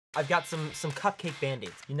I've got some cupcake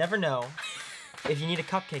band-aids. You never know if you need a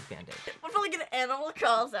cupcake band-aid. What if like an animal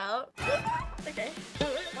crawls out? Okay.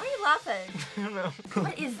 Why are you laughing? I don't know.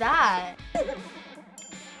 What is that?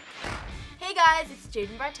 Hey guys, it's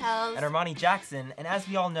Jayden Bartels. And Armani Jackson, and as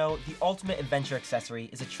we all know, the ultimate adventure accessory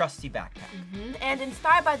is a trusty backpack. And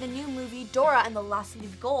inspired by the new movie Dora and the Lost City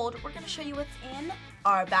of Gold, we're gonna show you what's in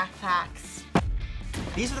our backpacks.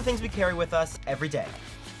 These are the things we carry with us every day.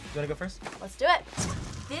 You wanna go first? Let's do it.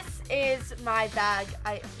 This is my bag.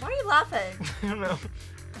 Why are you laughing? I don't know.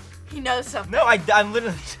 He knows something. No, I'm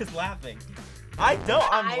literally just laughing. I don't,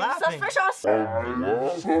 I'm laughing. Suspicious.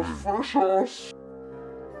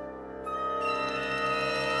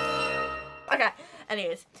 Okay,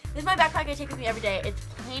 anyways, this is my backpack I take with me every day. It's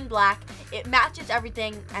plain black, it matches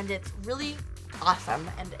everything, and it's really awesome,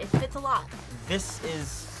 and it fits a lot. This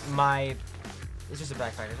is it's just a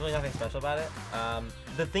backpack. There's really nothing special about it.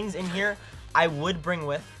 The things in here, I would bring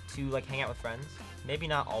with to like hang out with friends. Maybe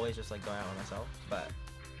not always just like going out by myself, but.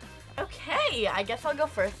 Okay, I guess I'll go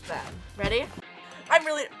first then. Ready? What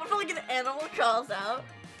if like an animal crawls out?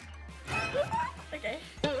 Okay.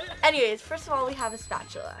 Anyways, first of all, we have a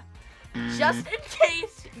spatula. Just in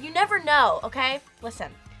case, you never know, okay?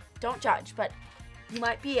 Listen, don't judge, but you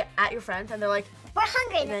might be at your friends and they're like, we're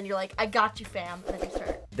hungry. And then you're like, I got you, fam. And then you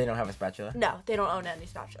start. They don't have a spatula? No, they don't own any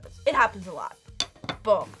spatulas. It happens a lot.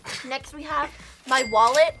 Boom. Next we have my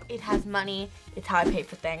wallet. It has money. It's how I pay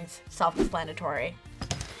for things. Self-explanatory.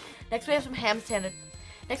 Next we have some ham sanitizer.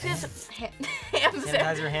 Next we have some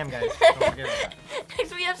Sanitize your ham, guys. Don't forget about that.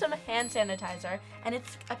 Next we have some hand sanitizer, and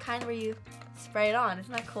it's a kind where you spray it on.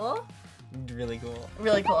 Isn't that cool? Really cool.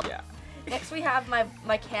 Really cool. Yeah. Next we have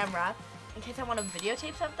my camera, in case I want to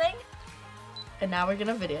videotape something. And now we're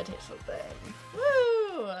gonna videotape something.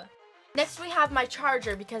 Woo! Next we have my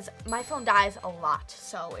charger, because my phone dies a lot,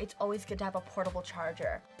 so it's always good to have a portable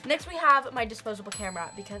charger. Next we have my disposable camera,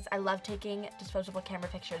 because I love taking disposable camera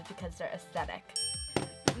pictures because they're aesthetic.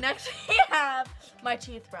 Next we have my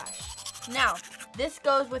toothbrush. Now, this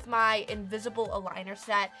goes with my invisible aligner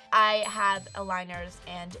set. I have aligners,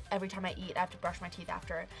 and every time I eat, I have to brush my teeth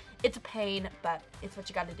after. It's a pain, but it's what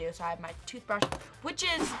you gotta do. So I have my toothbrush, which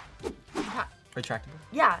is... Retractable?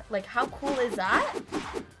 Yeah, like how cool is that?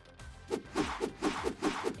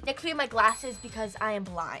 Next we have my glasses, because I am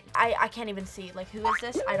blind. I can't even see. Like, who is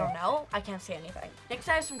this? I don't know. I can't see anything. Next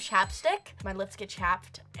I have some chapstick. My lips get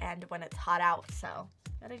chapped, and when it's hot out, so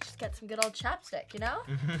gotta just get some good old chapstick, you know?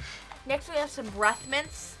 Next we have some breath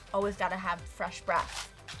mints. Always gotta have fresh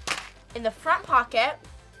breath. In the front pocket,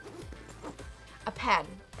 a pen,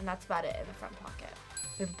 and that's about it in the front pocket.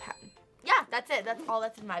 We have a pen. Yeah, that's it. That's all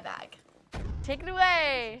that's in my bag. Take it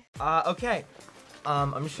away. Okay.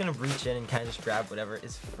 I'm just gonna reach in and kind of just grab whatever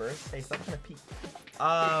is first. Hey, stop trying to peek.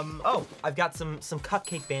 Oh, I've got some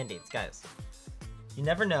cupcake band-aids, guys. You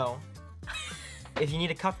never know if you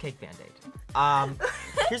need a cupcake band-aid.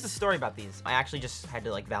 Here's the story about these. I actually just had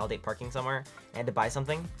to like validate parking somewhere and had to buy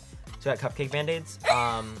something. So I got cupcake band-aids.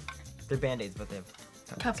 They're band-aids, but they have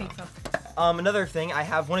Cupcake stuff. Another thing, I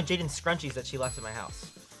have one of Jayden's scrunchies that she left at my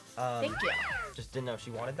house. Thank you. Just didn't know if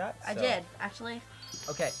she wanted that. I did, actually.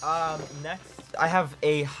 Okay, next, I have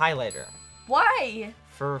a highlighter. Why?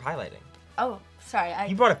 For highlighting. Oh, sorry.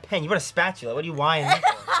 You brought a pen, you brought a spatula. What are you whining for?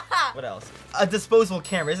 What else? A disposable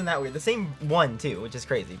camera. Isn't that weird? The same one, too, which is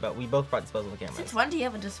crazy, but we both brought disposable cameras. Since when do you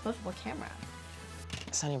have a disposable camera?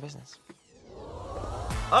 It's none of your business.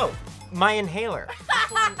 Oh, my inhaler.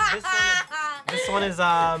 This one is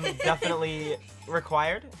definitely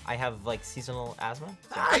required. I have like seasonal asthma.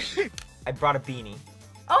 So I brought a beanie.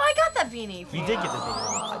 Oh, I got that beanie. You did get the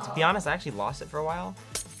beanie. To be honest, I actually lost it for a while,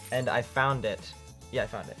 and I found it. Yeah, I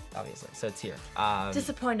found it, obviously. So it's here.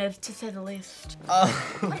 Disappointed, to say the least.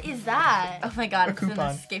 What is that? Oh my god, it's an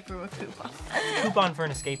escape room with coupon. Coupon for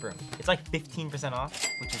an escape room. It's like 15% off,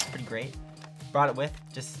 which is pretty great. Brought it with,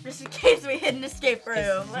 just in case we hit an escape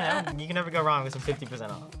room. You know, you can never go wrong with some 50%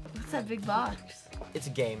 off. What's that big box? It's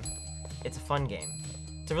a game. It's a fun game.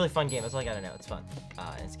 It's a really fun game. That's all I gotta know. It's fun.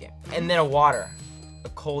 And it's a game. And then a water. A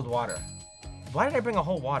cold water. Why did I bring a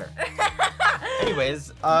whole water?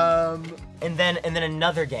 Anyways, and then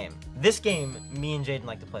another game. This game, me and Jayden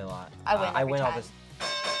like to play a lot. I win all this.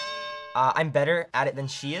 I'm better at it than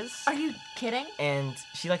she is. Are you kidding? And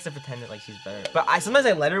she likes to pretend that like she's better. But sometimes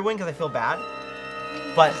I let her win because I feel bad.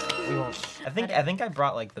 But we won't. I think I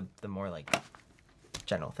brought like the more like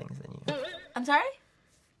general things than you. I'm sorry?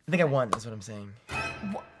 I think I won. Is what I'm saying.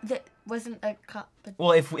 That wasn't a competition.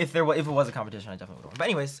 Well, if it was a competition, I definitely would win. But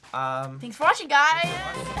anyways, thanks for watching, guys.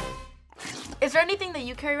 Is there anything that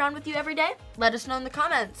you carry around with you every day? Let us know in the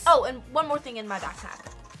comments. Oh, and one more thing in my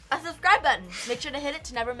backpack. a subscribe button. Make sure to hit it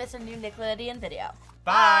to never miss a new Nickelodeon video.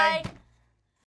 Bye.